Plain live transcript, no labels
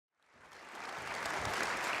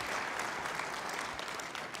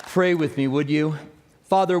Pray with me, would you?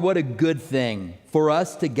 Father, what a good thing for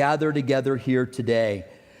us to gather together here today,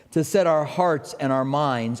 to set our hearts and our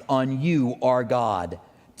minds on you, our God,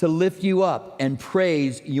 to lift you up and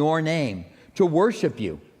praise your name, to worship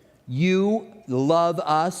you. You love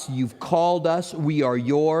us. You've called us. We are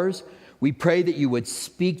yours. We pray that you would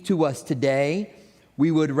speak to us today.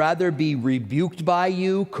 We would rather be rebuked by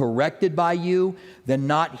you, corrected by you, than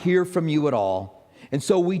not hear from you at all. And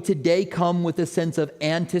so we today come with a sense of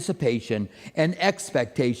anticipation and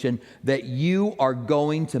expectation that you are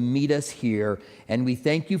going to meet us here. And we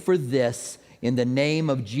thank you for this. In the name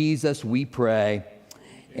of Jesus, we pray.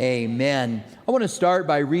 Amen. I want to start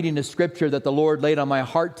by reading a scripture that the Lord laid on my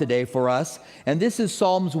heart today for us. And this is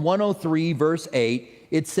Psalms 103, verse 8.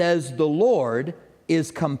 It says, "The Lord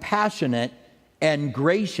is compassionate and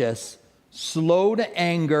gracious, slow to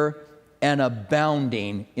anger, and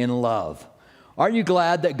abounding in love." Aren't you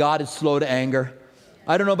glad that God is slow to anger?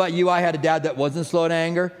 I don't know about you. I had a dad that wasn't slow to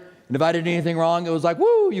anger. And if I did anything wrong, it was like,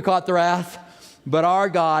 woo, you caught the wrath. But our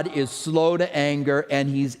God is slow to anger, and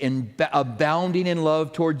he's abounding in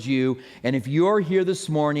love towards you. And if you're here this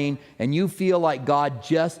morning and you feel like God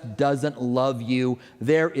just doesn't love you,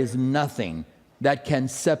 there is nothing that can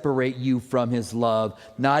separate you from his love.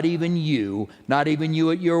 Not even you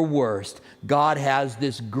at your worst. God has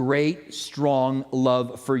this great, strong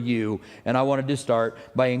love for you. And I wanted to start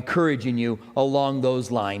by encouraging you along those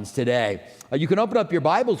lines today. You can open up your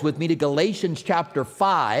Bibles with me to Galatians chapter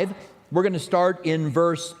 5. We're going to start in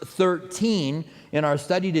verse 13 in our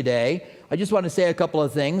study today. I just want to say a couple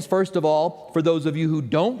of things. First of all, for those of you who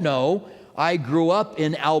don't know, I grew up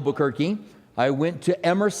in Albuquerque. I went to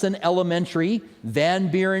Emerson Elementary, Van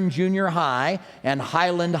Buren Junior High, and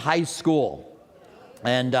Highland High School.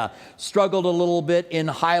 And struggled a little bit in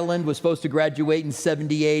Highland, was supposed to graduate in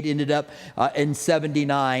 78, ended up in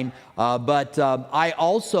 79. But I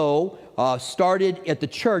also started at the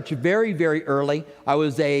church very, very early. I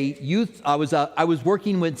was a youth, I was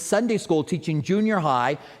working with Sunday school, teaching junior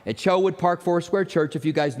high at Chelwood Park Foursquare Church, if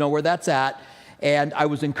you guys know where that's at. And I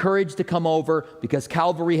was encouraged to come over because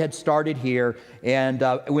Calvary had started here. And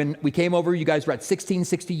when we came over, you guys were at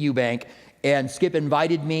 1660 Eubank, and Skip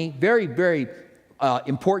invited me. Very, very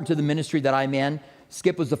important to the ministry that I'm in.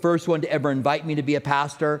 Skip was the first one to ever invite me to be a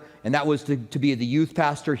pastor, and that was to be the youth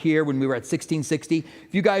pastor here when we were at 1660.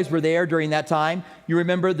 If you guys were there during that time, you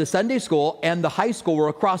remember the Sunday school and the high school were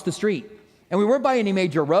across the street. And we weren't by any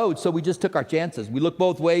major roads, so we just took our chances. We looked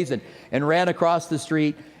both ways and ran across the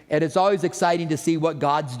street. And it's always exciting to see what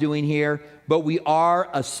God's doing here. But we are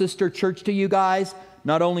a sister church to you guys.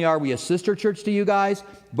 Not only are we a sister church to you guys,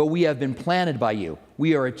 but we have been planted by you.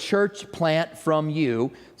 We are a church plant from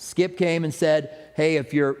you. Skip came and said, hey, if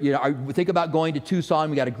think about going to Tucson,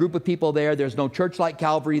 we got a group of people there. There's no church like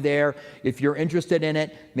Calvary there. If you're interested in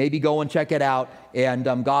it, maybe go and check it out. And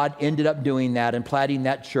God ended up doing that and planting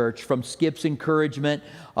that church from Skip's encouragement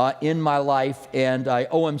in my life. And I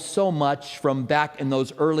owe him so much from back in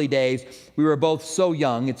those early days. We were both so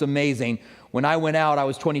young. It's amazing. When I went out, I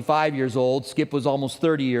was 25 years old. Skip was almost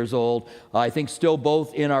 30 years old. I think still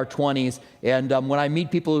both in our 20s. And when I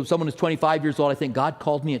meet people, someone who's 25 years old, I think God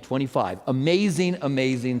called me at 25. Amazing,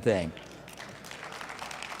 amazing thing.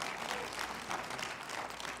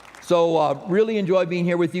 So really enjoy being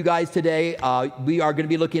here with you guys today. We are going to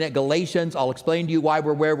be looking at Galatians. I'll explain to you why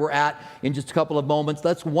we're where we're at in just a couple of moments.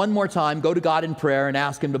 Let's one more time go to God in prayer and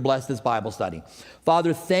ask him to bless this Bible study.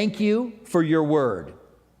 Father, thank you for your word.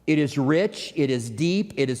 It is rich, it is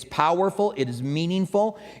deep, it is powerful, it is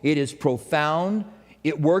meaningful, it is profound.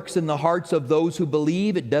 It works in the hearts of those who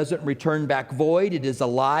believe. It doesn't return back void. It is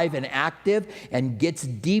alive and active and gets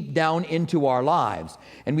deep down into our lives.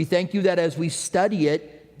 And we thank you that as we study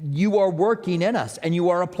it, you are working in us and you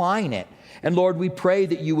are applying it. And Lord, we pray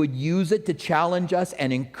that you would use it to challenge us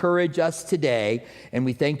and encourage us today. And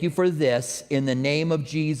we thank you for this. In the name of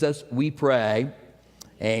Jesus, we pray.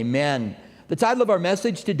 Amen. The title of our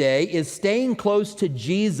message today is Staying Close to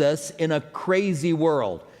Jesus in a Crazy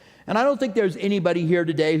World. And I don't think there's anybody here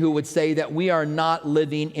today who would say that we are not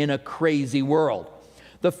living in a crazy world.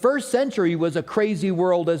 The first century was a crazy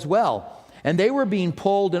world as well. And they were being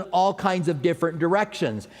pulled in all kinds of different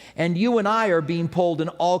directions. And you and I are being pulled in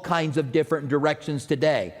all kinds of different directions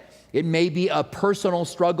today. It may be a personal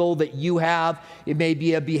struggle that you have. It may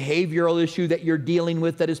be a behavioral issue that you're dealing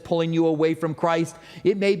with that is pulling you away from Christ.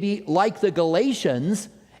 It may be, like the Galatians,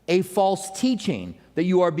 a false teaching that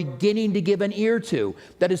you are beginning to give an ear to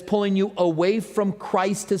that is pulling you away from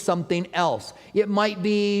Christ to something else. It might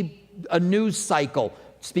be a news cycle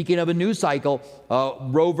Speaking of a news cycle,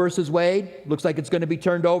 Roe versus Wade, looks like it's going to be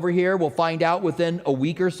turned over here. We'll find out within a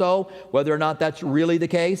week or so whether or not that's really the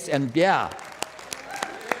case. And yeah,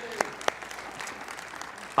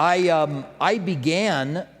 I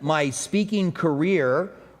began my speaking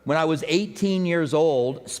career when I was 18 years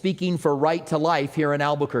old, speaking for Right to Life here in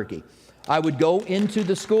Albuquerque. I would go into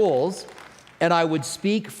the schools and I would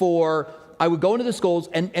go into the schools,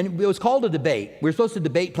 and it was called a debate. We were supposed to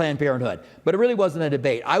debate Planned Parenthood, but it really wasn't a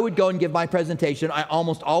debate. I would go and give my presentation. I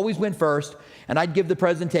almost always went first, and I'd give the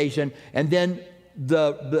presentation, and then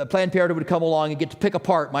the Planned Parenthood would come along and get to pick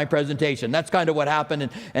apart my presentation. That's kind of what happened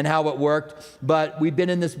and how it worked. But we've been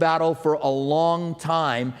in this battle for a long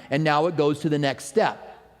time, and now it goes to the next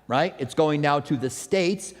step, right? It's going now to the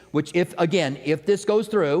states, which if this goes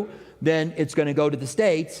through, then it's going to go to the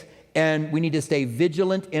states. And we need to stay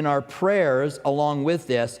vigilant in our prayers along with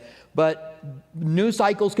this. But news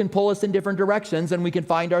cycles can pull us in different directions, and we can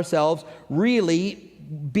find ourselves really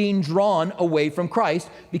being drawn away from Christ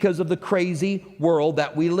because of the crazy world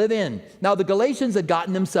that we live in. Now, the Galatians had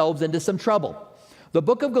gotten themselves into some trouble. The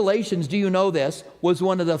book of Galatians, do you know this, was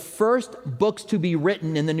one of the first books to be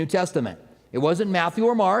written in the New Testament. It wasn't Matthew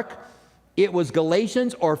or Mark. It was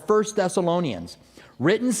Galatians or 1 Thessalonians,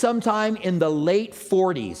 written sometime in the late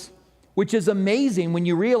 40s. Which is amazing when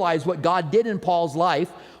you realize what God did in Paul's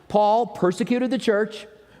life. Paul persecuted the church,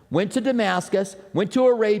 went to Damascus, went to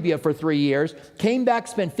Arabia for 3 years, came back,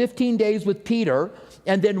 spent 15 days with Peter,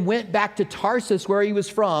 and then went back to Tarsus where he was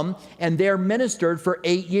from, and there ministered for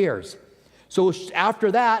 8 years. So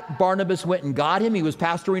after that, Barnabas went and got him. He was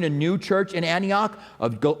pastoring a new church in Antioch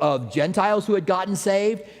of Gentiles who had gotten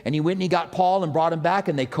saved, and he went and he got Paul and brought him back,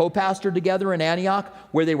 and they co-pastored together in Antioch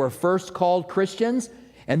where they were first called Christians.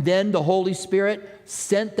 And then the Holy Spirit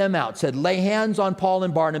sent them out, said, lay hands on Paul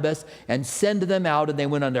and Barnabas and send them out. And they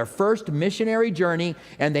went on their first missionary journey,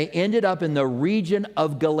 and they ended up in the region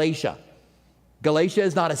of Galatia. Galatia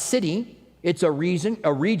is not a city, it's a region.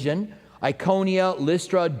 Iconia,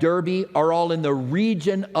 Lystra, Derbe are all in the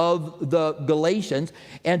region of the Galatians.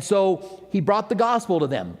 And so he brought the gospel to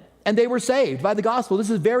them. And they were saved by the gospel.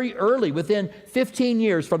 This is very early, within 15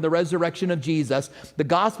 years from the resurrection of Jesus. The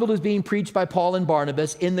gospel is being preached by Paul and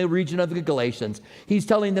Barnabas in the region of the Galatians. He's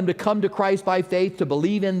telling them to come to Christ by faith, to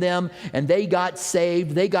believe in them, and they got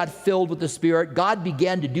saved. They got filled with the Spirit. God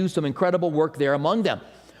began to do some incredible work there among them.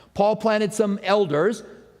 Paul planted some elders,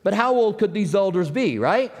 but how old could these elders be,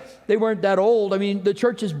 right? They weren't that old. I mean, the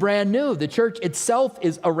church is brand new. The church itself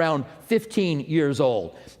is around 15 years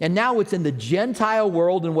old. And now it's in the Gentile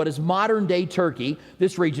world in what is modern day Turkey,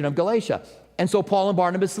 this region of Galatia. And so Paul and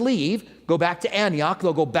Barnabas leave, go back to Antioch.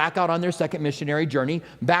 They'll go back out on their second missionary journey,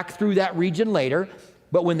 back through that region later.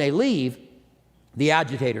 But when they leave, the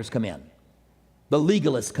agitators come in. The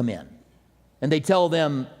legalists come in. And they tell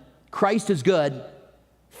them, Christ is good.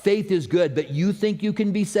 Faith is good, but you think you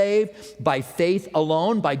can be saved by faith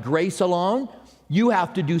alone, by grace alone? You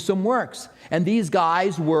have to do some works. And these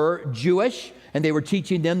guys were Jewish, and they were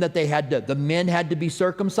teaching them that the men had to be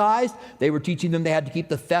circumcised. They were teaching them they had to keep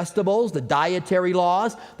the festivals, the dietary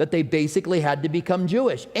laws, that they basically had to become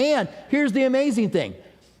Jewish. And here's the amazing thing.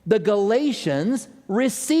 The Galatians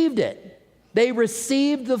received it. They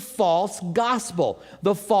received the false gospel,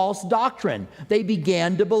 the false doctrine. They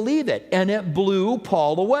began to believe it, and it blew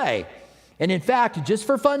Paul away. And in fact, just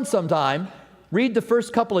for fun sometime, read the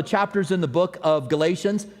first couple of chapters in the book of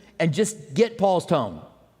Galatians and just get Paul's tone.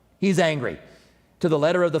 He's angry. To the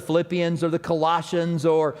letter of the Philippians or the Colossians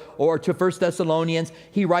or to 1 Thessalonians,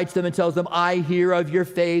 he writes them and tells them, I hear of your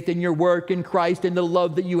faith and your work in Christ and the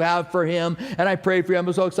love that you have for him, and I pray for you.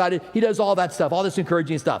 I'm so excited. He does all that stuff, all this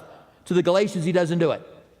encouraging stuff. To the Galatians, he doesn't do it.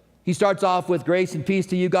 He starts off with grace and peace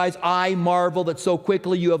to you guys. I marvel that so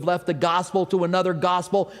quickly you have left the gospel to another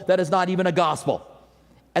gospel that is not even a gospel.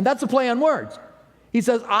 And that's a play on words. He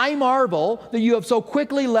says, I marvel that you have so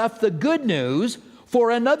quickly left the good news for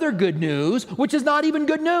another good news, which is not even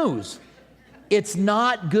good news. It's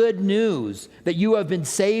not good news that you have been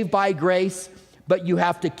saved by grace, but you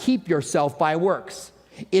have to keep yourself by works.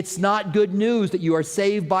 It's not good news that you are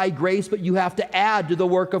saved by grace, but you have to add to the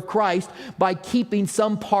work of Christ by keeping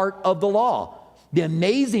some part of the law. The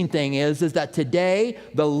amazing thing is that today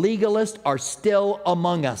the legalists are still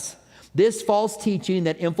among us. This false teaching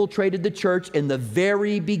that infiltrated the church in the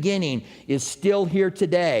very beginning is still here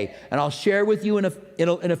today. And I'll share with you in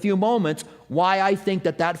a few moments why I think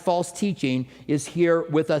that false teaching is here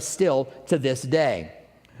with us still to this day.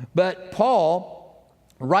 But Paul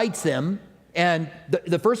writes them, and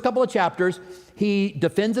the first couple of chapters, he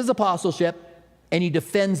defends his apostleship and he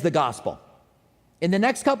defends the gospel. In the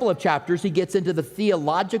next couple of chapters, he gets into the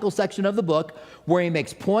theological section of the book where he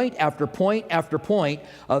makes point after point after point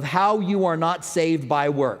of how you are not saved by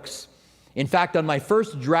works. In fact, on my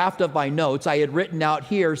first draft of my notes, I had written out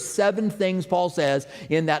here 7 things Paul says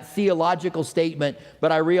in that theological statement,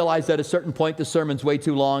 but I realized at a certain point the sermon's way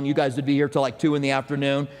too long. You guys would be here till like 2 in the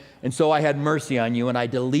afternoon, and so I had mercy on you, and I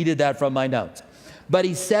deleted that from my notes. But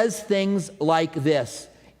he says things like this: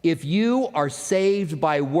 if you are saved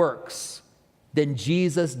by works, then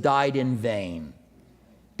Jesus died in vain.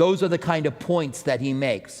 Those are the kind of points that he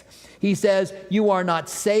makes. He says, you are not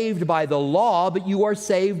saved by the law, but you are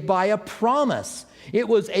saved by a promise. It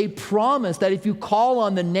was a promise that if you call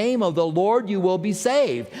on the name of the Lord, you will be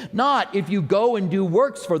saved. Not if you go and do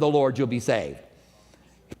works for the Lord, you'll be saved.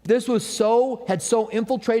 This had so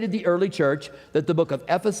infiltrated the early church that the book of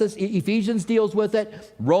Ephesians deals with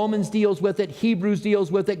it, Romans deals with it, Hebrews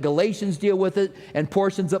deals with it, Galatians deal with it, and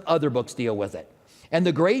portions of other books deal with it. And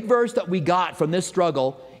the great verse that we got from this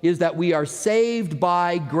struggle is that we are saved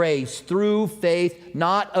by grace through faith,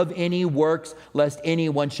 not of any works, lest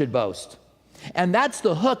anyone should boast. And that's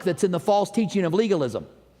the hook that's in the false teaching of legalism.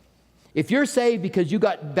 If you're saved because you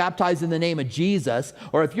got baptized in the name of Jesus,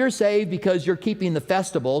 or if you're saved because you're keeping the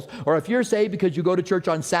festivals, or if you're saved because you go to church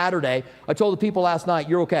on Saturday, I told the people last night,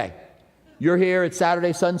 you're okay. You're here, it's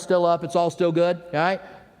Saturday, sun's still up, it's all still good, all right?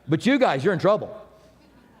 But you guys, you're in trouble.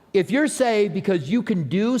 If you're saved because you can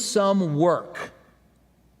do some work,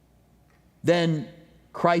 then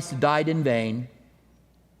Christ died in vain,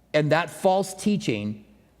 and that false teaching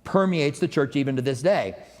permeates the church even to this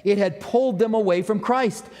day. It had pulled them away from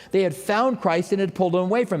Christ. They had found Christ and had pulled them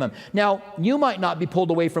away from him. Now, you might not be pulled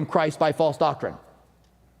away from Christ by false doctrine.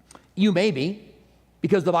 You may be,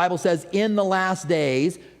 because the Bible says in the last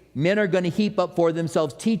days, men are going to heap up for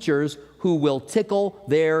themselves teachers who will tickle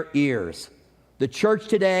their ears. The church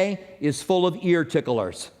today is full of ear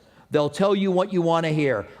ticklers. They'll tell you what you want to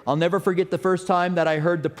hear. I'll never forget the first time that I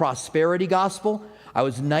heard the prosperity gospel. I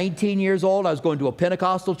was 19 years old. I was going to a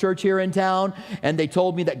Pentecostal church here in town, and they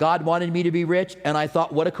told me that God wanted me to be rich, and I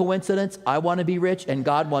thought, what a coincidence. I want to be rich, and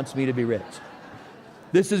God wants me to be rich.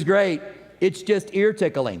 This is great. It's just ear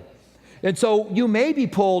tickling. And so you may be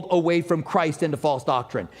pulled away from Christ into false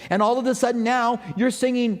doctrine. And all of a sudden now, you're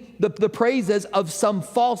singing the praises of some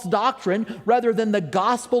false doctrine rather than the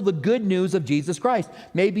gospel, the good news of Jesus Christ.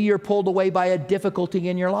 Maybe you're pulled away by a difficulty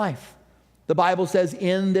in your life. The Bible says,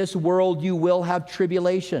 in this world you will have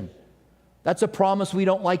tribulation. That's a promise we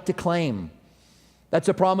don't like to claim. That's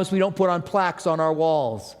a promise we don't put on plaques on our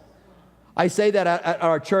walls. I say that at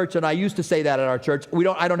our church, and I used to say that at our church.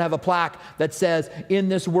 I don't have a plaque that says, in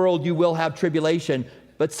this world you will have tribulation,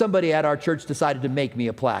 but somebody at our church decided to make me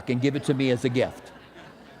a plaque and give it to me as a gift.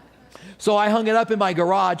 So I hung it up in my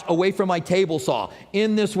garage away from my table saw.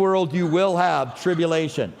 In this world you will have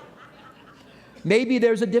tribulation. Maybe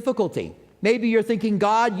there's a difficulty. Maybe you're thinking,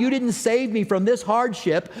 God, you didn't save me from this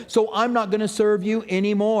hardship, so I'm not going to serve you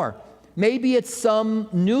anymore. Maybe it's some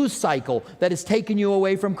news cycle that has taken you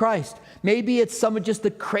away from Christ. Maybe it's some of just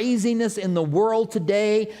the craziness in the world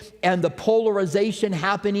today and the polarization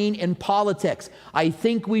happening in politics. I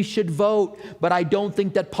think we should vote, but I don't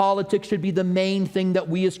think that politics should be the main thing that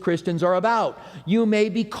we as Christians are about. You may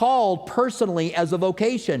be called personally as a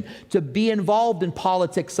vocation to be involved in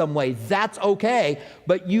politics some way. That's okay,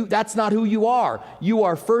 but that's not who you are. You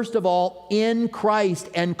are, first of all, in Christ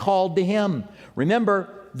and called to Him.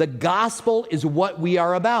 Remember, the gospel is what we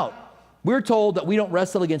are about. We're told that we don't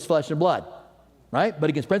wrestle against flesh and blood, right? But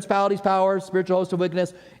against principalities, powers, spiritual hosts of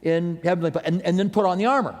wickedness in heavenly, and then put on the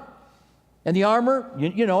armor. And the armor,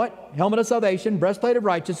 you know it, helmet of salvation, breastplate of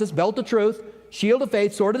righteousness, belt of truth, shield of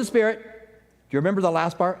faith, sword of the Spirit. Do you remember the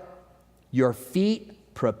last part? Your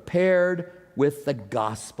feet prepared with the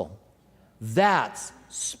gospel. That's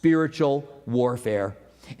spiritual warfare.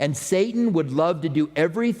 And Satan would love to do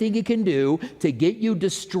everything he can do to get you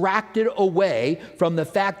distracted away from the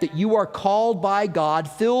fact that you are called by God,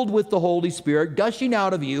 filled with the Holy Spirit, gushing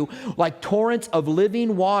out of you like torrents of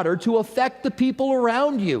living water to affect the people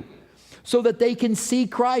around you so that they can see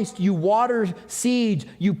Christ. You water seeds,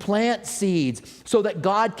 you plant seeds so that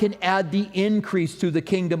God can add the increase to the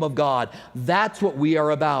kingdom of God. That's what we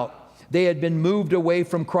are about. They had been moved away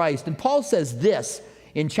from Christ. And Paul says this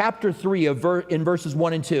in chapter 3 in verses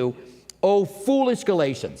 1 and 2, O foolish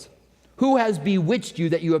Galatians, who has bewitched you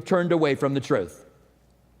that you have turned away from the truth?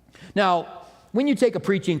 Now, when you take a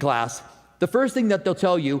preaching class, the first thing that they'll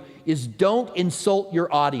tell you is don't insult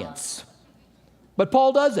your audience. But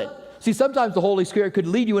Paul does it. See, sometimes the Holy Spirit could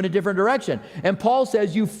lead you in a different direction. And Paul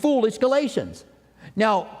says, you foolish Galatians.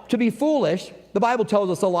 Now, to be foolish, the Bible tells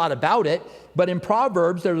us a lot about it, but in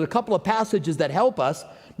Proverbs, there's a couple of passages that help us.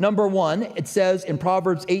 Number one, it says in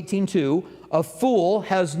Proverbs 18:2, a fool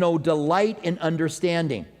has no delight in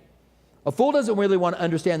understanding. A fool doesn't really want to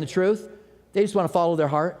understand the truth. They just want to follow their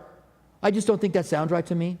heart. I just don't think that sounds right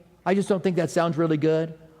to me. I just don't think that sounds really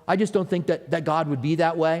good. I just don't think that God would be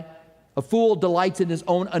that way. A fool delights in his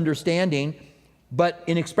own understanding, but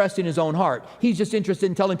in expressing his own heart. He's just interested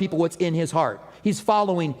in telling people what's in his heart. He's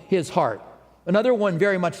following his heart. Another one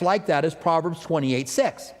very much like that is Proverbs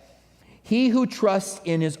 28:6. He who trusts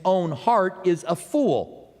in his own heart is a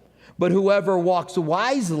fool, but whoever walks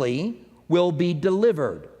wisely will be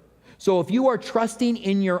delivered. So if you are trusting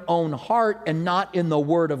in your own heart and not in the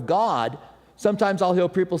Word of God, sometimes I'll hear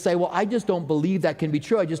people say, well, I just don't believe that can be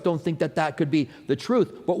true. I just don't think that could be the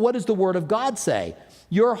truth. But what does the Word of God say?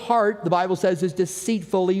 Your heart, the Bible says, is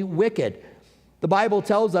deceitfully wicked. The Bible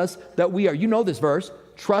tells us that we are, you know this verse,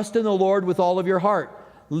 trust in the Lord with all of your heart.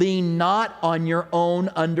 Lean not on your own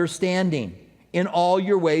understanding. In all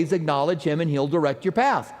your ways acknowledge Him and He'll direct your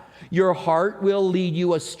path. Your heart will lead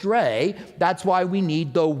you astray. That's why we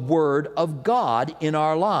need the Word of God in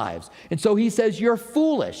our lives. And so he says, you're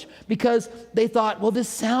foolish, because they thought, well, this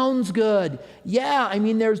sounds good. Yeah, I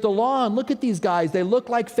mean, there's the law, and look at these guys. They look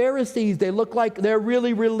like Pharisees. They look like they're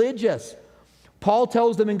really religious. Paul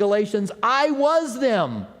tells them in Galatians, I was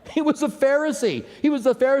them. He was a Pharisee. He was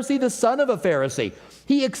a Pharisee, the son of a Pharisee.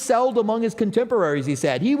 He excelled among his contemporaries, he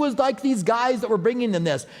said. He was like these guys that were bringing them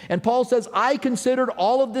this. And Paul says, I considered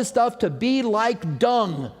all of this stuff to be like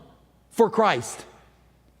dung for Christ.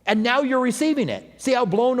 And now you're receiving it. See how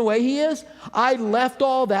blown away he is? I left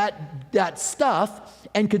all that stuff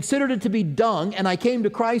and considered it to be dung, and I came to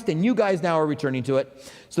Christ, and you guys now are returning to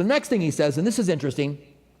it. So the next thing he says, and this is interesting,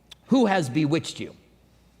 who has bewitched you?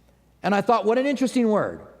 And I thought, what an interesting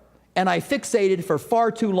word. And I fixated for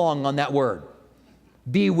far too long on that word.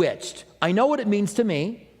 Bewitched. I know what it means to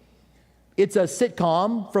me. It's a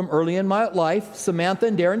sitcom from early in my life, Samantha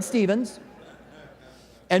and Darren Stevens,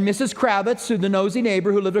 and Mrs. Kravitz, who's the nosy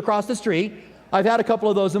neighbor who lived across the street. I've had a couple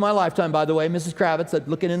of those in my lifetime, by the way. Mrs. Kravitz,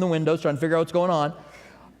 looking in the windows, trying to figure out what's going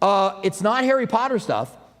on. It's not Harry Potter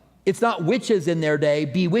stuff. It's not witches in their day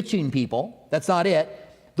bewitching people. That's not it.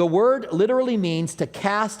 The word literally means to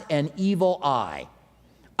cast an evil eye.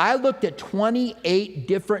 I looked at 28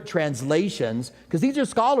 different translations, because these are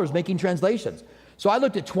scholars making translations. So I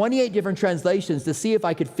looked at 28 different translations to see if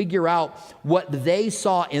I could figure out what they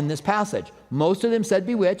saw in this passage. Most of them said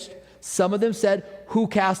bewitched. Some of them said, who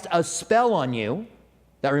cast a spell on you?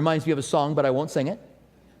 That reminds me of a song, but I won't sing it.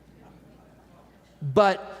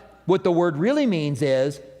 But what the word really means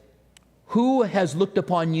is, who has looked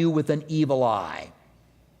upon you with an evil eye?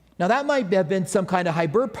 Now that might have been some kind of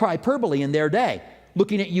hyperbole in their day.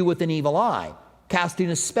 Looking at you with an evil eye, casting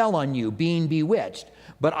a spell on you, being bewitched.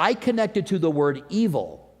 But I connected to the word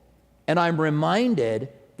evil, and I'm reminded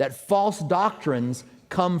that false doctrines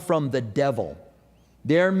come from the devil.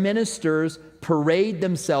 Their ministers parade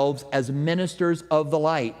themselves as ministers of the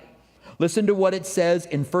light. Listen to what it says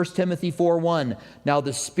in 1 Timothy 4:1. Now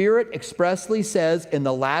the Spirit expressly says, in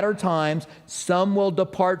the latter times, some will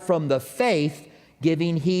depart from the faith,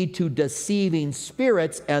 giving heed to deceiving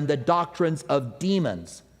spirits and the doctrines of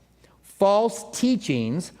demons. False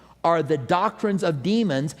teachings are the doctrines of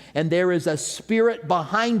demons, and there is a spirit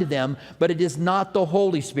behind them, but it is not the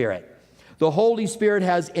Holy Spirit. The Holy Spirit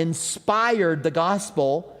has inspired the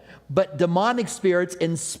gospel, but demonic spirits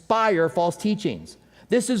inspire false teachings.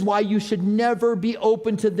 This is why you should never be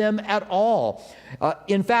open to them at all.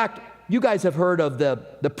 In fact, you guys have heard of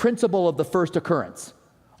the principle of the first occurrence.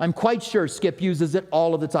 I'm quite sure Skip uses it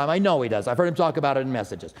all of the time. I know he does. I've heard him talk about it in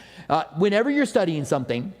messages. Whenever you're studying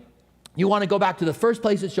something, you want to go back to the first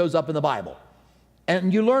place it shows up in the Bible.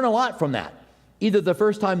 And you learn a lot from that. Either the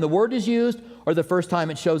first time the word is used or the first time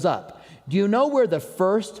it shows up. Do you know where the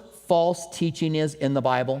first false teaching is in the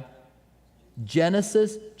Bible?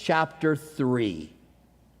 Genesis chapter 3.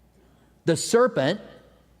 The serpent,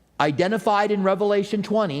 identified in Revelation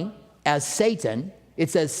 20 as Satan. It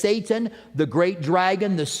says Satan, the great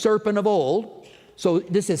dragon, the serpent of old. So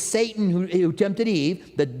this is Satan who tempted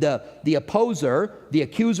Eve, the opposer, the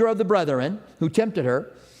accuser of the brethren, who tempted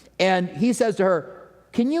her. And he says to her,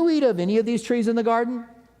 can you eat of any of these trees in the garden?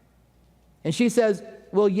 And she says,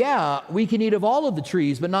 well, yeah, we can eat of all of the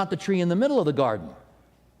trees, but not the tree in the middle of the garden.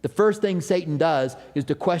 The first thing Satan does is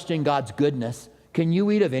to question God's goodness. Can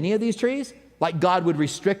you eat of any of these trees? Like God would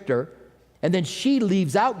restrict her. And then she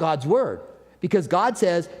leaves out God's word. Because God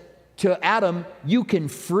says to Adam, you can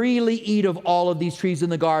freely eat of all of these trees in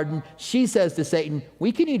the garden. She says to Satan,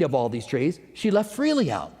 we can eat of all these trees. She left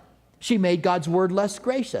freely out. She made God's word less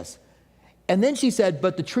gracious. And then she said,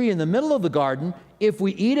 but the tree in the middle of the garden, if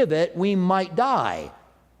we eat of it, we might die.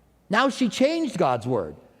 Now she changed God's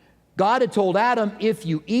word. God had told Adam, if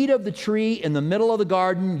you eat of the tree in the middle of the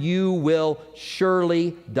garden, you will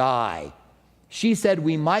surely die. She said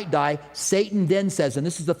we might die. Satan then says, and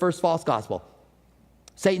this is the first false gospel,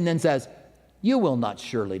 Satan then says, you will not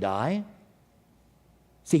surely die.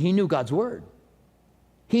 See, he knew God's word.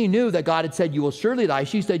 He knew that God had said, you will surely die.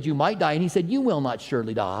 She said, you might die. And he said, you will not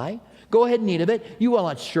surely die. Go ahead and eat of it. You will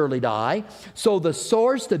not surely die. So the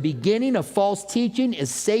source, the beginning of false teaching is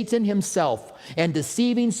Satan himself. And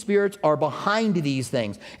deceiving spirits are behind these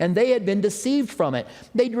things. And they had been deceived from it.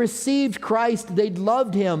 They'd received Christ. They'd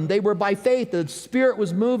loved him. They were by faith. The Spirit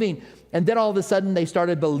was moving. And then all of a sudden they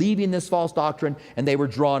started believing this false doctrine and they were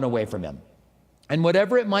drawn away from him. And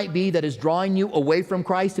whatever it might be that is drawing you away from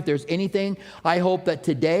Christ, if there's anything, I hope that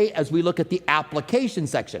today, as we look at the application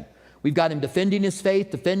section, we've got him defending his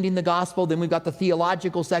faith, defending the gospel, then we've got the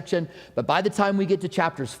theological section. But by the time we get to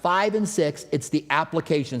chapters 5 and 6, it's the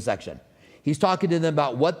application section. He's talking to them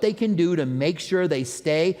about what they can do to make sure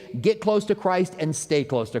they get close to Christ and stay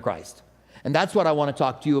close to Christ. And that's what I want to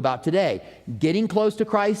talk to you about today. Getting close to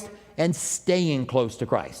Christ and staying close to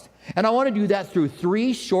Christ. And I want to do that through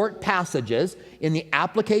 3 short passages in the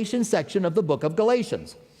application section of the book of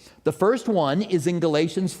Galatians. The first one is in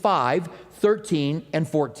Galatians 5, 13 and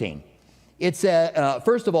 14. It says,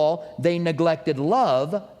 first of all, they neglected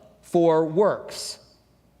love for works.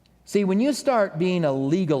 See, when you start being a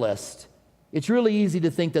legalist, it's really easy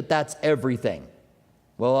to think that that's everything.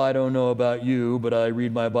 Well, I don't know about you, but I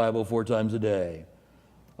read my Bible 4 times a day.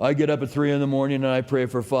 I get up at 3 in the morning and I pray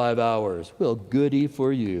for 5 hours. Well, goody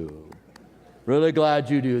for you. Really glad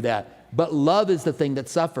you do that. But love is the thing that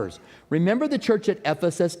suffers. Remember the church at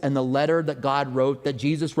Ephesus and the letter that God wrote, that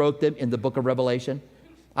Jesus wrote them in the book of Revelation?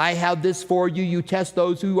 I have this for you. You test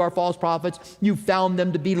those who are false prophets. You found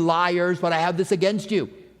them to be liars, but I have this against you.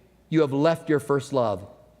 You have left your first love.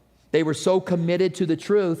 They were so committed to the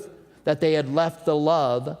truth that they had left the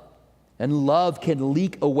love, and love can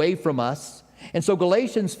leak away from us. And so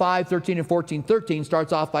Galatians 5, 13 and 14, 13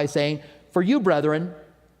 starts off by saying, for you, brethren,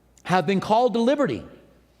 have been called to liberty.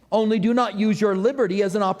 Only do not use your liberty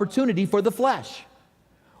as an opportunity for the flesh.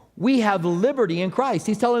 We have liberty in Christ.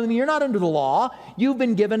 He's telling them, you're not under the law. You've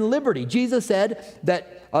been given liberty. Jesus said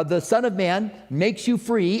that the Son of Man makes you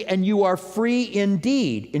free, and you are free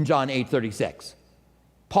indeed in John 8, 36.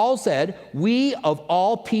 Paul said, we of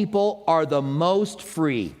all people are the most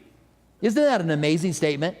free. Isn't that an amazing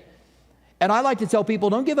statement? And I like to tell people,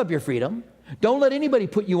 don't give up your freedom. Don't let anybody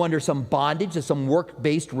put you under some bondage to some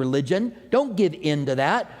work-based religion. Don't give in to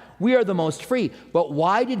that. We are the most free. But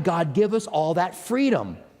why did God give us all that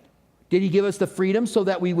freedom? Did he give us the freedom so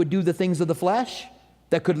that we would do the things of the flesh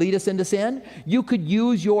that could lead us into sin? You could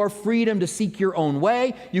use your freedom to seek your own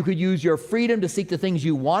way. You could use your freedom to seek the things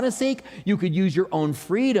you want to seek. You could use your own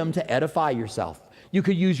freedom to edify yourself. You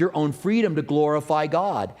could use your own freedom to glorify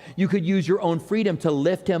God. You could use your own freedom to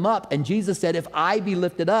lift him up. And Jesus said, if I be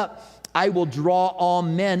lifted up, I will draw all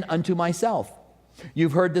men unto myself.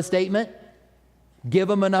 You've heard the statement, give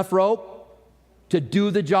them enough rope to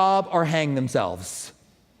do the job or hang themselves.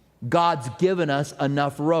 God's given us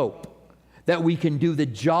enough rope that we can do the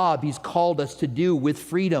job he's called us to do with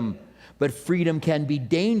freedom. But freedom can be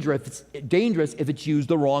dangerous if it's used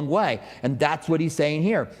the wrong way. And that's what he's saying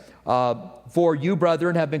here. For you,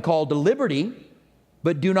 brethren, have been called to liberty,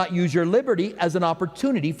 but do not use your liberty as an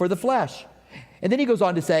opportunity for the flesh. And then he goes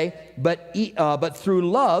on to say, but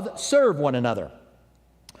through love serve one another.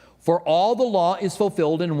 For all the law is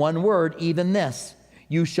fulfilled in one word, even this,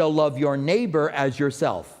 you shall love your neighbor as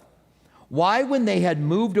yourself. Why, when they had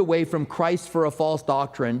moved away from Christ for a false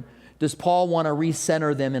doctrine, does Paul want to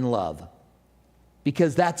recenter them in love?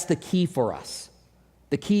 Because that's the key for us.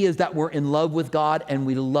 The key is that we're in love with God and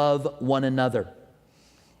we love one another.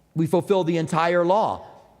 We fulfill the entire law.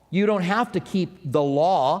 You don't have to keep the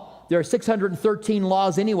law. There are 613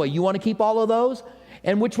 laws anyway. You want to keep all of those?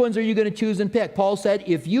 And which ones are you going to choose and pick? Paul said,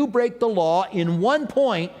 if you break the law in one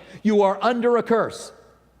point, you are under a curse.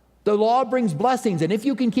 The law brings blessings, and if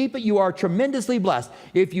you can keep it, you are tremendously blessed.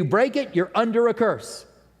 If you break it, you're under a curse.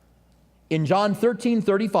 In John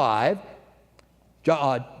 13:35,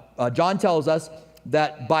 John tells us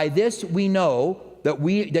that by this we know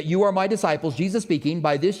that you are my disciples. Jesus speaking,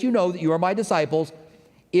 by this you know that you are my disciples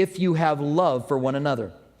if you have love for one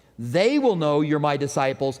another. They will know you're my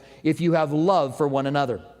disciples if you have love for one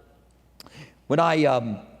another. When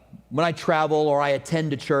I travel or I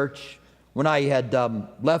attend a church,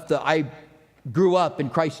 I grew up in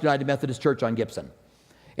Christ United Methodist Church on Gibson.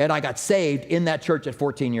 And I got saved in that church at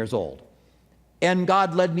 14 years old. And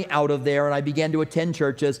God led me out of there, and I began to attend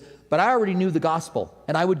churches, but I already knew the gospel,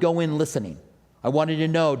 and I would go in listening. I wanted to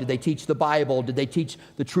know, did they teach the Bible? Did they teach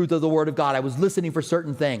the truth of the Word of God? I was listening for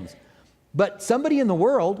certain things. But somebody in the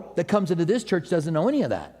world that comes into this church doesn't know any of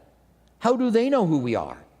that. How do they know who we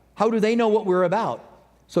are? How do they know what we're about?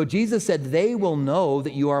 So Jesus said, they will know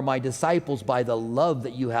that you are my disciples by the love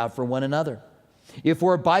that you have for one another. If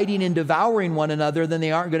we're biting and devouring one another, then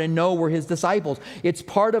they aren't going to know we're his disciples. It's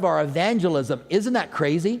part of our evangelism. Isn't that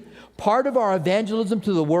crazy? Part of our evangelism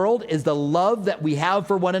to the world is the love that we have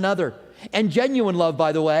for one another. And genuine love,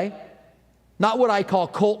 by the way. Not what I call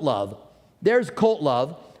cult love. There's cult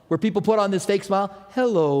love, where people put on this fake smile.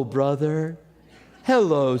 Hello, brother.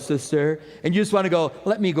 Hello, sister. And you just want to go,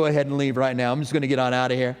 let me go ahead and leave right now. I'm just going to get on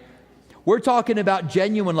out of here. We're talking about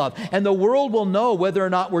genuine love. And the world will know whether or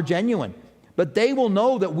not we're genuine. But they will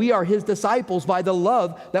know that we are his disciples by the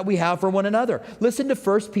love that we have for one another. Listen to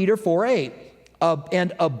 1 Peter 4:8.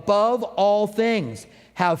 And above all things,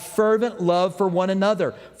 have fervent love for one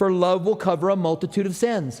another, for love will cover a multitude of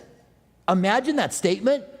sins. Imagine that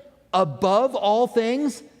statement. Above all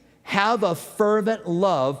things, have a fervent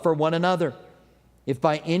love for one another. If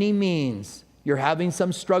by any means you're having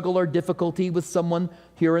some struggle or difficulty with someone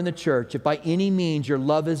here in the church, if by any means your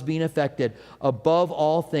love is being affected, above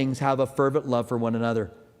all things, have a fervent love for one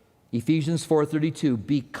another. Ephesians 4:32,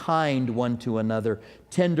 be kind one to another,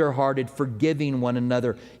 tender-hearted, forgiving one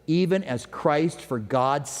another, even as Christ, for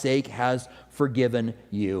God's sake, has forgiven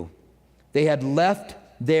you. They had left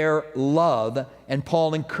their love, and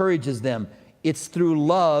Paul encourages them. It's through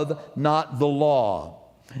love, not the law.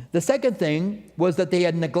 The second thing was that they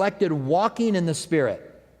had neglected walking in the Spirit.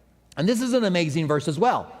 And this is an amazing verse as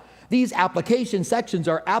well. These application sections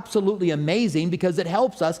are absolutely amazing because it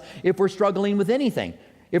helps us if we're struggling with anything.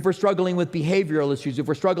 If we're struggling with behavioral issues, if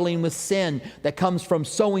we're struggling with sin that comes from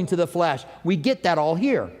sowing to the flesh, we get that all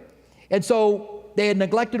here. And so they had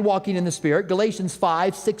neglected walking in the Spirit. Galatians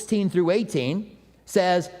 5:16 through 18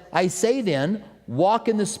 says, I say then, walk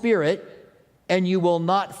in the Spirit, and you will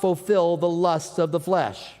not fulfill the lusts of the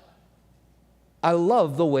flesh. I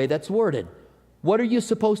love the way that's worded. What are you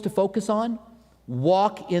supposed to focus on?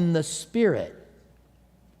 Walk in the Spirit.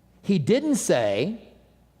 He didn't say,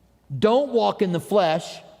 don't walk in the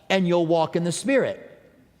flesh and you'll walk in the Spirit.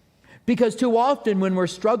 Because too often when we're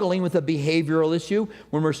struggling with a behavioral issue,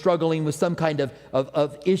 when we're struggling with some kind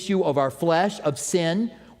of issue of our flesh, of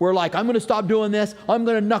sin, we're like, I'm going to stop doing this. I'm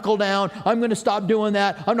going to knuckle down. I'm going to stop doing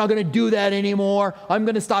that. I'm not going to do that anymore. I'm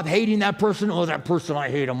going to stop hating that person. Oh, that person, I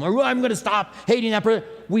hate him. I'm going to stop hating that person.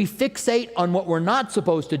 We fixate on what we're not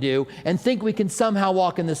supposed to do and think we can somehow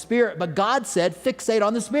walk in the Spirit. But God said, fixate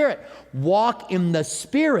on the Spirit. Walk in the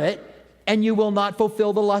Spirit, and you will not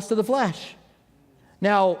fulfill the lust of the flesh.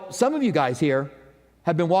 Now, some of you guys here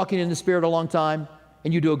have been walking in the Spirit a long time,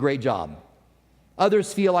 and you do a great job.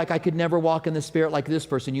 Others feel like I could never walk in the Spirit like this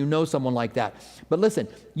person. You know someone like that. But listen,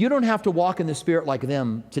 you don't have to walk in the Spirit like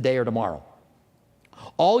them today or tomorrow.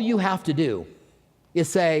 All you have to do is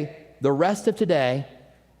say, the rest of today,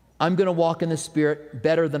 I'm going to walk in the Spirit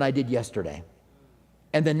better than I did yesterday.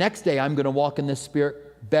 And the next day, I'm going to walk in the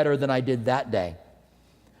Spirit better than I did that day.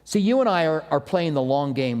 See, you and I are playing the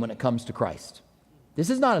long game when it comes to Christ.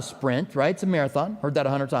 This is not a sprint, right? It's a marathon. Heard that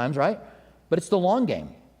 100 times, right? But it's the long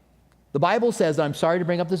game. The Bible says, I'm sorry to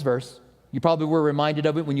bring up this verse. You probably were reminded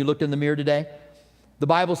of it when you looked in the mirror today. The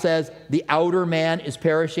Bible says, the outer man is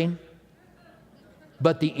perishing,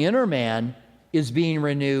 but the inner man is being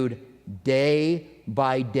renewed day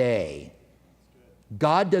by day.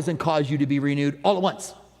 God doesn't cause you to be renewed all at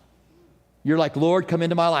once. You're like, Lord, come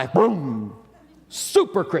into my life. Boom!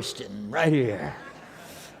 Super Christian right here.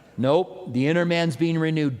 Nope, the inner man's being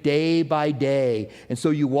renewed day by day. And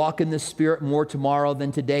so you walk in the Spirit more tomorrow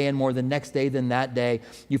than today and more the next day than that day.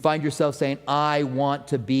 You find yourself saying, I want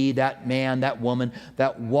to be that man, that woman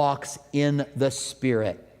that walks in the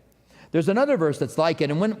Spirit. There's another verse that's like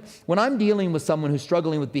it. And when I'm dealing with someone who's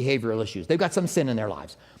struggling with behavioral issues, they've got some sin in their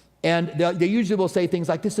lives. And they usually will say things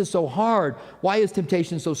like, this is so hard. Why is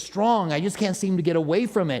temptation so strong? I just can't seem to get away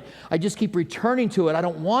from it. I just keep returning to it. I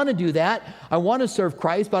don't want to do that. I want to serve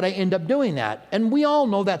Christ, but I end up doing that. And we all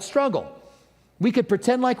know that struggle. We could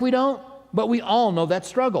pretend like we don't, but we all know that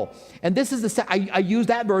struggle. And this is I use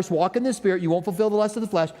that verse, walk in the Spirit, you won't fulfill the lust of the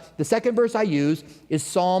flesh. The second verse I use is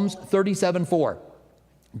Psalms 37:4.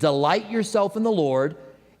 Delight yourself in the Lord,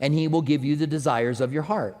 and he will give you the desires of your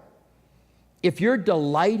heart. If you're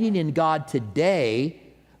delighting in God today,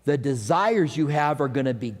 the desires you have are going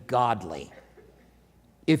to be godly.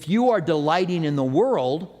 If you are delighting in the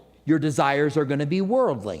world, your desires are going to be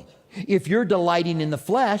worldly. If you're delighting in the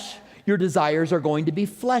flesh, your desires are going to be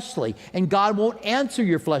fleshly, and God won't answer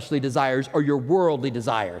your fleshly desires or your worldly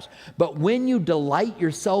desires. But when you delight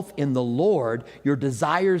yourself in the Lord, your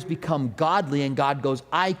desires become godly, and God goes,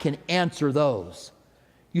 I can answer those.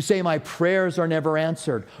 You say, my prayers are never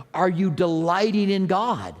answered. Are you delighting in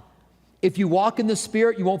God? If you walk in the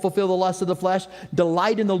Spirit, you won't fulfill the lust of the flesh.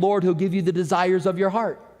 Delight in the Lord, who'll give you the desires of your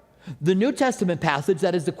heart. The New Testament passage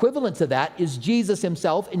that is equivalent to that is Jesus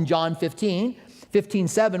himself in John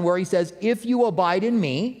 15:7, where he says, if you abide in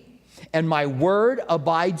me and my word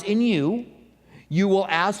abides in you, you will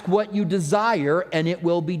ask what you desire and it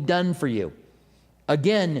will be done for you.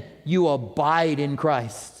 Again, you abide in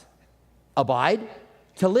Christ. Abide,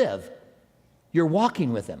 to live. You're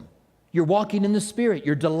walking with him. You're walking in the Spirit.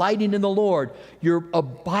 You're delighting in the Lord. You're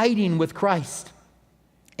abiding with Christ.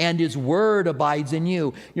 And his word abides in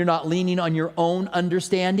you. You're not leaning on your own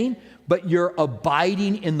understanding, but you're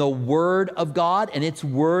abiding in the word of God, and its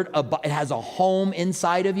word, it has a home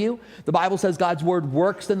inside of you. The Bible says God's word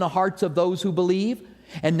works in the hearts of those who believe.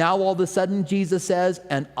 And now all of a sudden Jesus says,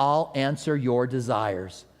 and I'll answer your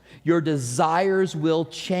desires. Your desires will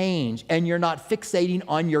change, and you're not fixating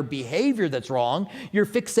on your behavior that's wrong. You're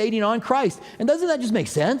fixating on Christ. And doesn't that just make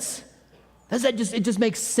sense? It just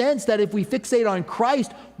makes sense that if we fixate on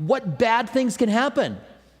Christ, what bad things can happen?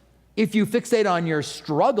 If you fixate on your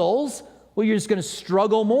struggles, well, you're just going to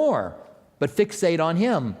struggle more. But fixate on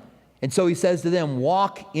him. And so he says to them,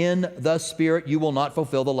 walk in the Spirit, you will not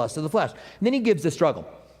fulfill the lust of the flesh. And then he gives the struggle.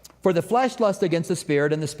 For the flesh lusts against the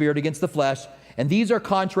Spirit, and the Spirit against the flesh, and these are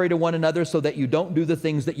contrary to one another, so that you don't do the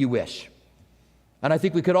things that you wish. And I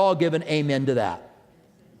think we could all give an amen to that.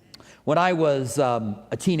 When I was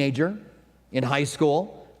a teenager in high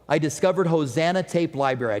school, I discovered Hosanna Tape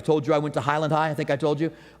Library. I told you I went to Highland High. I think I told you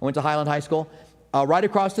I went to Highland High School. Right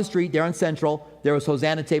across the street there on Central, there was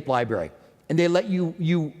Hosanna Tape Library. And they let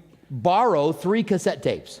you borrow 3 cassette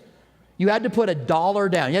tapes. You had to put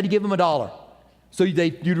 $1 down. You had to give them $1. So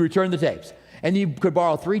you'd return the tapes. And you could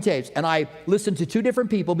borrow 3 tapes. And I listened to 2 different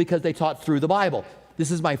people because they taught through the Bible.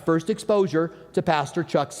 This is my first exposure to Pastor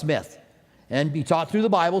Chuck Smith. And he taught through the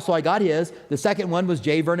Bible, so I got his. The second one was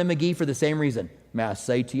J. Vernon McGee for the same reason. May I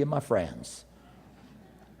say to you, my friends.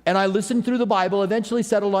 And I listened through the Bible, eventually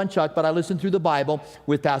settled on Chuck, but I listened through the Bible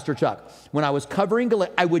with Pastor Chuck. When I was covering,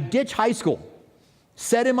 I would ditch high school,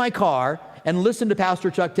 sit in my car, and listen to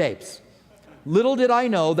Pastor Chuck tapes. Little did I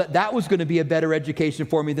know that that was going to be a better education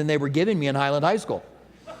for me than they were giving me in Highland High School.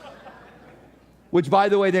 Which, by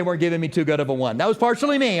the way, they weren't giving me too good of a one. That was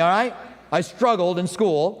partially me, all right? I struggled in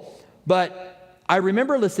school. But I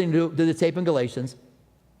remember listening to the tape in Galatians.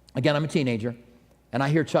 Again, I'm a teenager. And I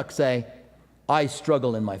hear Chuck say, I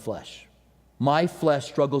struggle in my flesh. My flesh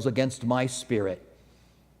struggles against my spirit.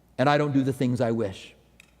 And I don't do the things I wish.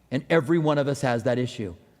 And every one of us has that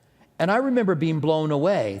issue. And I remember being blown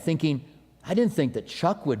away, thinking, I didn't think that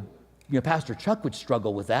Pastor Chuck would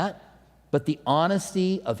struggle with that. But the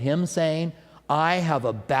honesty of him saying, I have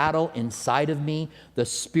a battle inside of me, the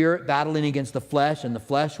spirit battling against the flesh and the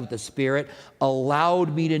flesh with the spirit,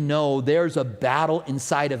 allowed me to know there's a battle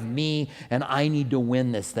inside of me and I need to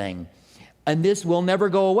win this thing. And this will never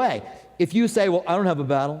go away. If you say, well, I don't have a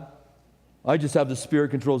battle. I just have the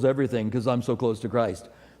Spirit controls everything because I'm so close to Christ.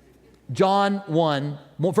 1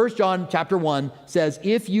 John chapter 1 says,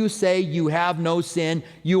 if you say you have no sin,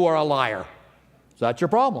 you are a liar. So that's your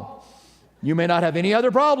problem. You may not have any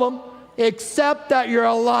other problem, except that you're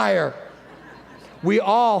a liar. We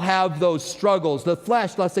all have those struggles. The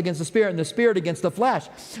flesh lusts against the Spirit and the Spirit against the flesh.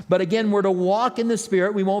 But again, we're to walk in the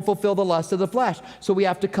Spirit. We won't fulfill the lust of the flesh. So we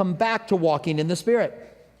have to come back to walking in the Spirit.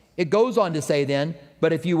 It goes on to say then,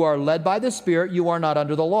 but if you are led by the Spirit, you are not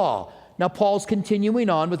under the law. Now, Paul's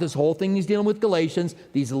continuing on with this whole thing he's dealing with Galatians,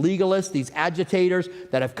 these legalists, these agitators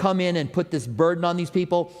that have come in and put this burden on these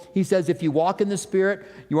people. He says, if you walk in the Spirit,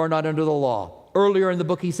 you are not under the law. Earlier in the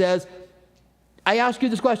book, he says, I ask you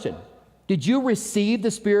this question. Did you receive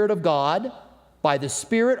the Spirit of God by the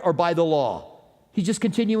Spirit or by the law? He's just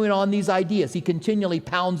continuing on these ideas. He continually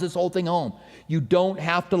pounds this whole thing home. You don't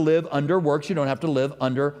have to live under works. You don't have to live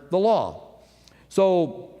under the law.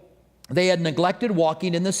 So they had neglected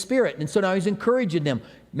walking in the Spirit. And so now he's encouraging them,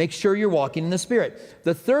 make sure you're walking in the Spirit.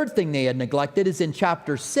 The third thing they had neglected is in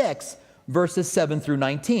chapter 6, verses 7 through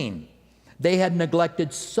 19. They had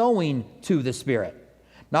neglected sowing to the Spirit.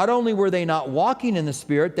 Not only were they not walking in the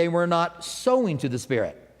Spirit, they were not sowing to the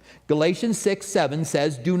Spirit. Galatians 6:7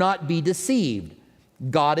 says, do not be deceived.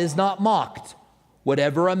 God is not mocked.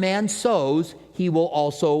 Whatever a man sows, he will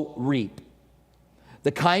also reap.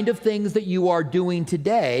 The kind of things that you are doing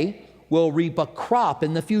today will reap a crop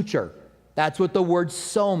in the future. That's what the word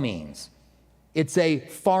sow means. It's a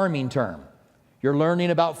farming term. You're learning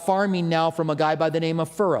about farming now from a guy by the name of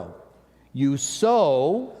Furrow. You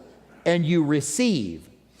sow and you receive.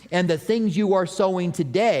 And the things you are sowing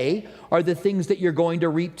today are the things that you're going to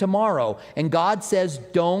reap tomorrow. And God says,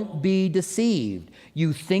 don't be deceived.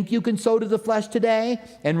 You think you can sow to the flesh today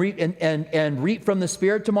and reap from the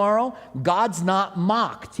Spirit tomorrow? God's not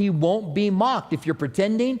mocked. He won't be mocked. If you're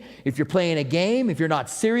pretending, if you're playing a game, if you're not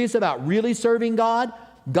serious about really serving God,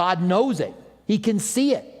 God knows it. He can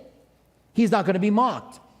see it. He's not going to be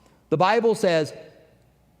mocked. The Bible says,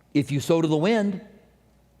 if you sow to the wind,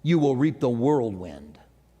 you will reap the whirlwind.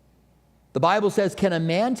 The Bible says, can a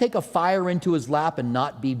man take a fire into his lap and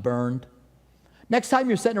not be burned? Next time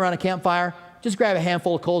you're sitting around a campfire, just grab a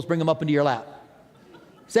handful of coals, bring them up into your lap.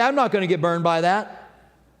 Say, I'm not going to get burned by that.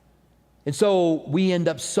 And so we end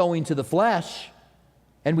up sowing to the flesh,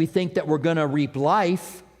 and we think that we're going to reap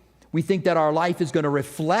life. We think that our life is going to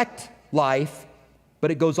reflect life.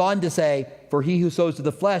 But it goes on to say, for he who sows to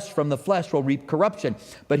the flesh, from the flesh will reap corruption.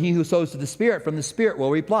 But he who sows to the Spirit, from the Spirit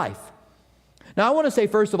will reap life. Now, I want to say,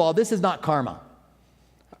 first of all, this is not karma.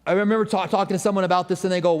 I remember talking to someone about this,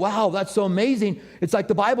 and they go, wow, that's so amazing. It's like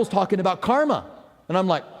the Bible's talking about karma. And I'm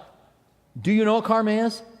like, do you know what karma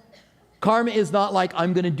is? Karma is not like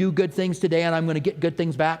I'm going to do good things today and I'm going to get good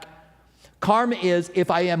things back. Karma is, if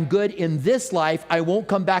I am good in this life, I won't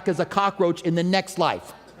come back as a cockroach in the next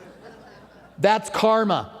life. That's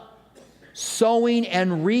karma. Sowing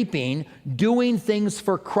and reaping, doing things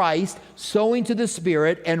for Christ, sowing to the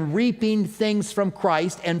Spirit and reaping things from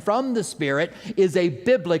Christ and from the Spirit is a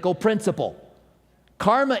biblical principle.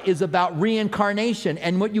 Karma is about reincarnation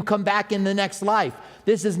and what you come back in the next life.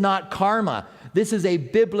 This is not karma. This is a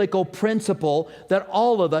biblical principle that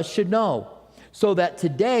all of us should know. So that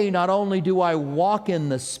today, not only do I walk in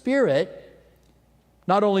the Spirit,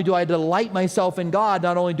 not only do I delight myself in God,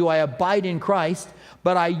 not only do I abide in Christ,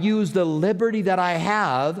 but I use the liberty that I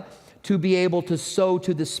have to be able to sow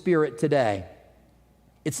to the Spirit today.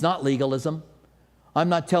 It's not legalism. I'm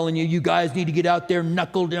not telling you, you guys need to get out there,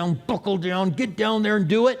 knuckle down, buckle down, get down there and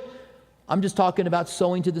do it. I'm just talking about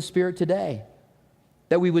sowing to the Spirit today.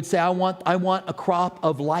 That we would say, I want a crop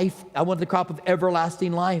of life. I want the crop of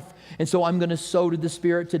everlasting life. And so I'm going to sow to the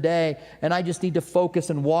Spirit today. And I just need to focus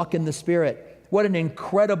and walk in the Spirit. What an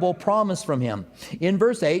incredible promise from him. In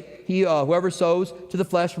verse 8, whoever sows to the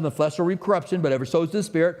flesh, from the flesh will reap corruption, but whoever sows to the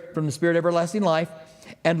Spirit, from the Spirit everlasting life.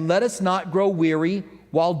 And let us not grow weary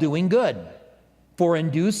while doing good. For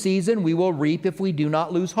in due season we will reap if we do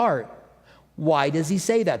not lose heart. Why does he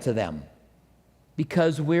say that to them?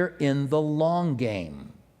 Because we're in the long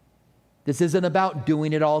game. This isn't about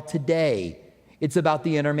doing it all today. It's about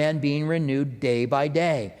the inner man being renewed day by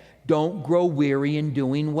day. Don't grow weary in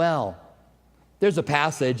doing well. There's a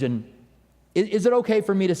passage, and is it okay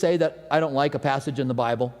for me to say that I don't like a passage in the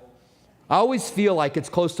Bible? I always feel like it's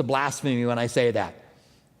close to blasphemy when I say that.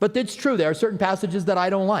 But it's true. There are certain passages that I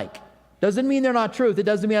don't like. Doesn't mean they're not truth. It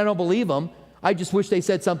doesn't mean I don't believe them. I just wish they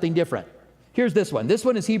said something different. Here's this one. This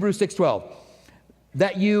one is Hebrews 6:12.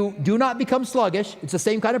 That you do not become sluggish. It's the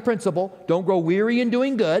same kind of principle. Don't grow weary in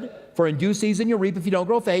doing good, for in due season you'll reap if you don't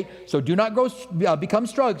grow faint. So do not become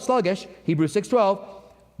sluggish, Hebrews 6:12.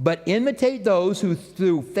 But imitate those who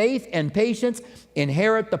through faith and patience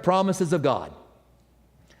inherit the promises of God.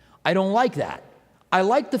 I don't like that. I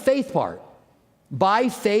like the faith part. By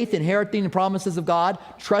faith, inheriting the promises of God,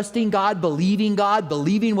 trusting God, believing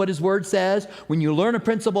what His Word says. When you learn a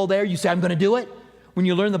principle there, you say, I'm going to do it. When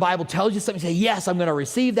you learn the Bible tells you something, you say, yes, I'm going to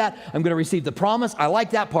receive that. I'm going to receive the promise. I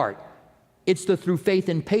like that part. It's the through faith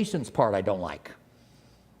and patience part I don't like.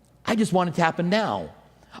 I just want it to happen now.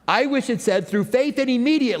 I wish it said through faith and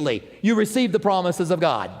immediately you receive the promises of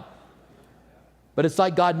God. But it's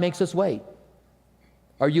like God makes us wait.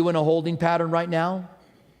 Are you in a holding pattern right now?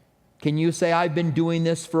 Can you say, I've been doing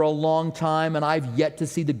this for a long time and I've yet to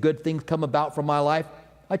see the good things come about from my life?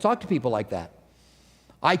 I talk to people like that.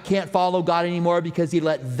 I can't follow God anymore because He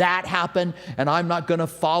let that happen, and I'm not going to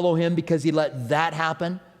follow Him because He let that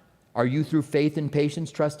happen. Are you through faith and patience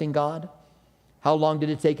trusting God? How long did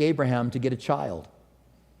it take Abraham to get a child?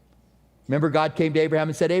 Remember, God came to Abraham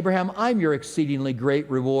and said, Abraham, I'm your exceedingly great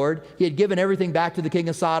reward. He had given everything back to the king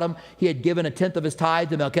of Sodom. He had given 1/10 of his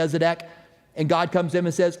tithe to Melchizedek. And God comes to him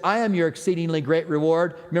and says, I am your exceedingly great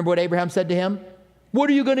reward. Remember what Abraham said to him? What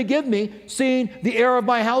are you going to give me, seeing the heir of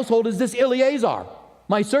my household is this Eliezer,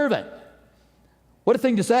 my servant? What a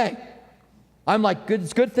thing to say. I'm like,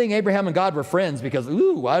 it's a good thing Abraham and God were friends, because,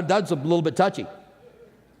 that's a little bit touchy.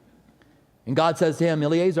 And God says to him,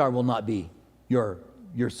 Eliezer will not be your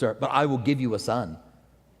servant, but I will give you a son.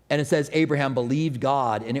 And it says Abraham believed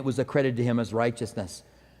God, and it was accredited to him as righteousness.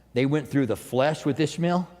 They went through the flesh with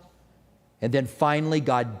Ishmael, and then finally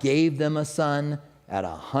God gave them a son at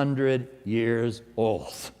 100 years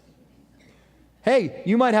old. Hey,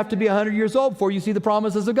 you might have to be 100 years old before you see the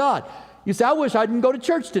promises of God. You say, I wish I didn't go to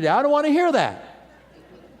church today. I don't want to hear that.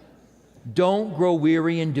 Don't grow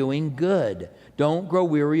weary in doing good. Don't grow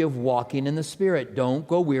weary of walking in the Spirit. Don't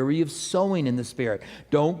grow weary of sowing in the Spirit.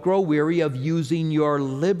 Don't grow weary of using your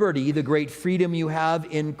liberty, the great freedom you have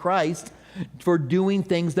in Christ, for doing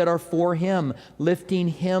things that are for Him, lifting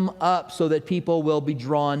Him up so that people will be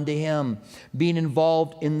drawn to Him, being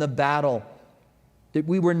involved in the battle. That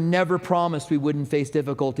we were never promised we wouldn't face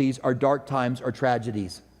difficulties or dark times or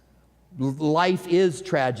tragedies. Life is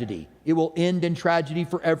tragedy. It will end in tragedy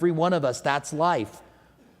for every one of us. That's life.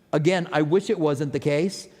 Again, I wish it wasn't the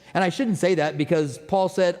case. And I shouldn't say that because Paul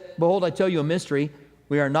said, behold, I tell you a mystery.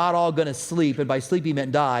 We are not all going to sleep, and by sleep he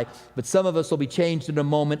meant die, but some of us will be changed in a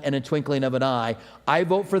moment and a twinkling of an eye. I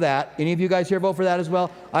vote for that. Any of you guys here vote for that as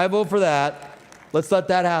well? I vote for that. Let's let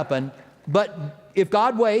that happen. But if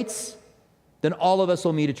God waits, then all of us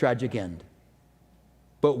will meet a tragic end.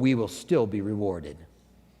 But we will still be rewarded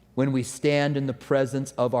when we stand in the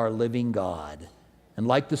presence of our living God. And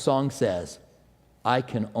like the song says, I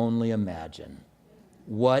can only imagine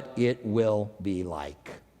what it will be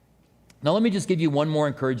like. Now, let me just give you one more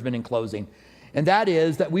encouragement in closing, and that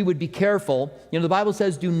is that we would be careful. You know, the Bible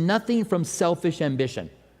says, do nothing from selfish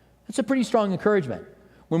ambition. That's a pretty strong encouragement.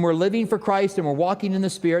 When we're living for Christ and we're walking in the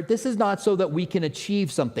Spirit, this is not so that we can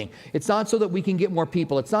achieve something. It's not so that we can get more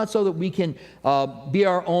people. It's not so that we can be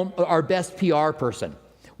our best PR person.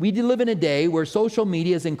 We live in a day where social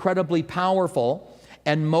media is incredibly powerful.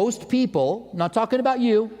 And most people, not talking about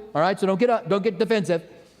you, all right, so don't get defensive.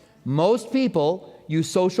 Most people use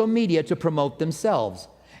social media to promote themselves.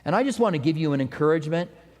 And I just want to give you an encouragement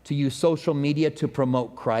to use social media to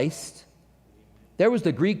promote Christ. There was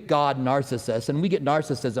the Greek god Narcissus, and we get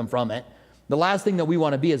narcissism from it. The last thing that we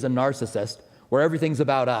want to be is a narcissist, where everything's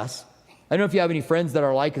about us. I don't know if you have any friends that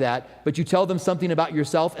are like that, but you tell them something about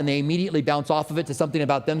yourself and they immediately bounce off of it to something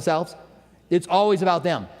about themselves. It's always about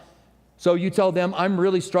them. So you tell them, I'm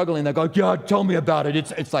really struggling. They go, yeah, tell me about it.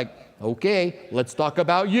 It's like, okay, let's talk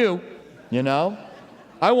about you, you know.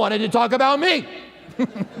 I wanted to talk about me.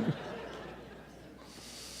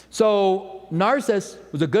 So Narcissus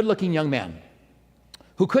was a good-looking young man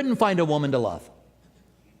who couldn't find a woman to love.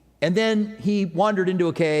 And then he wandered into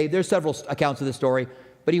a cave. There's several accounts of this story,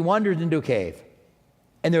 but he wandered into a cave.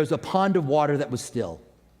 And there was a pond of water that was still.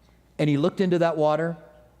 And he looked into that water,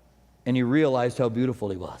 and he realized how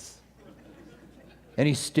beautiful he was. And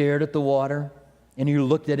he stared at the water, and he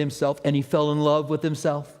looked at himself, and he fell in love with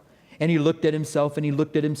himself. And he looked at himself, and he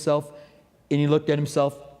looked at himself, and he looked at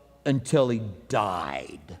himself until he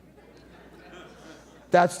died.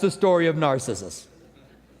 That's the story of Narcissus.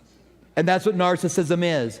 And that's what narcissism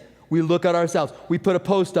is. We look at ourselves. We put a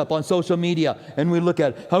post up on social media, and we look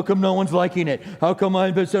at, how come no one's liking it? How come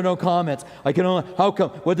there's no comments? How come?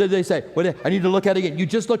 What did they say? I need to look at it again. You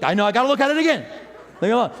just looked. I know, I got to look at it again.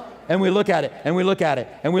 Look. And we look at it, and we look at it,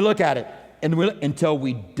 and we look at it, until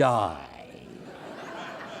we die.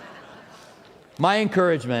 My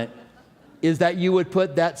encouragement is that you would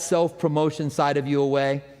put that self-promotion side of you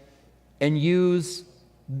away and use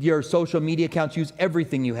your social media accounts, use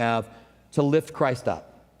everything you have to lift Christ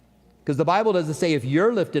up. Because the Bible doesn't say if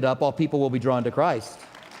you're lifted up, all people will be drawn to Christ.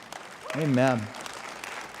 Amen.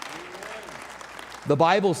 The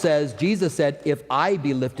Bible says, Jesus said, if I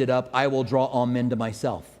be lifted up, I will draw all men to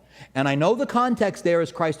myself. And I know the context there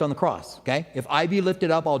is Christ on the cross, okay? If I be lifted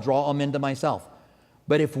up, I'll draw all men to myself.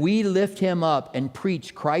 But if we lift him up and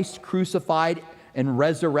preach Christ crucified and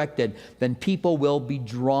resurrected, then people will be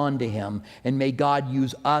drawn to him. And may God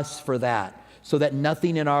use us for that, so that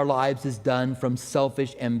nothing in our lives is done from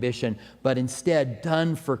selfish ambition, but instead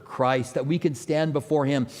done for Christ, that we can stand before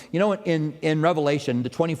him. You know, in Revelation, the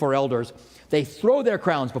 24 elders, they throw their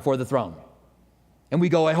crowns before the throne. And we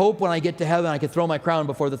go, I hope when I get to heaven, I can throw my crown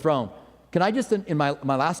before the throne. Can I just, in my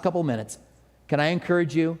last couple minutes, can I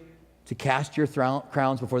encourage you to cast your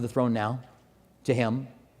crowns before the throne now to him,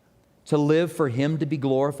 to live for him to be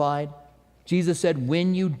glorified? Jesus said,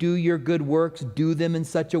 when you do your good works, do them in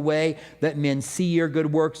such a way that men see your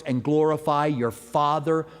good works and glorify your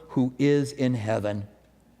Father who is in heaven.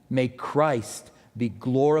 May Christ be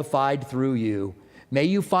glorified through you. May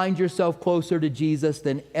you find yourself closer to Jesus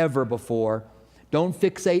than ever before. Don't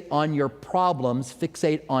fixate on your problems,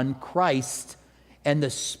 fixate on Christ, and the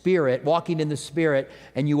Spirit, walking in the Spirit,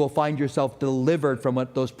 and you will find yourself delivered from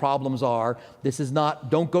what those problems are. This is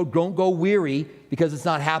not, don't go weary because it's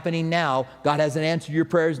not happening now. God hasn't answered your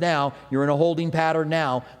prayers now. You're in a holding pattern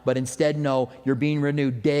now, but instead, no, you're being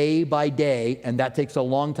renewed day by day, and that takes a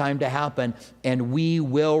long time to happen, and we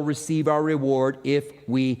will receive our reward if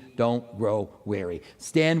we don't grow weary.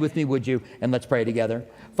 Stand with me, would you, and let's pray together.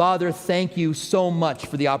 Father, thank you so much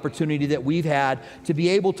for the opportunity that we've had to be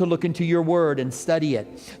able to look into your word and study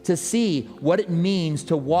it, to see what it means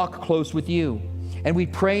to walk close with you. And we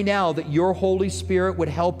pray now that your Holy Spirit would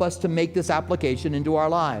help us to make this application into our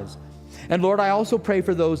lives. And Lord, I also pray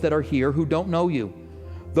for those that are here who don't know you,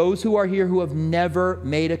 those who are here who have never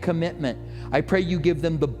made a commitment. I pray you give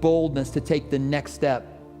them the boldness to take the next step.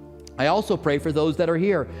 I also pray for those that are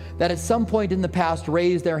here that at some point in the past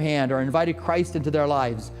raised their hand or invited Christ into their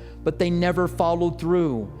lives, but they never followed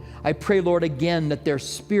through. I pray, Lord, again, that their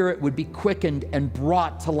spirit would be quickened and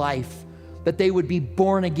brought to life, that they would be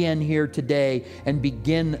born again here today and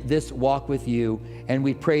begin this walk with you. And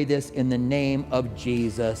we pray this in the name of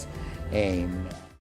Jesus. Amen.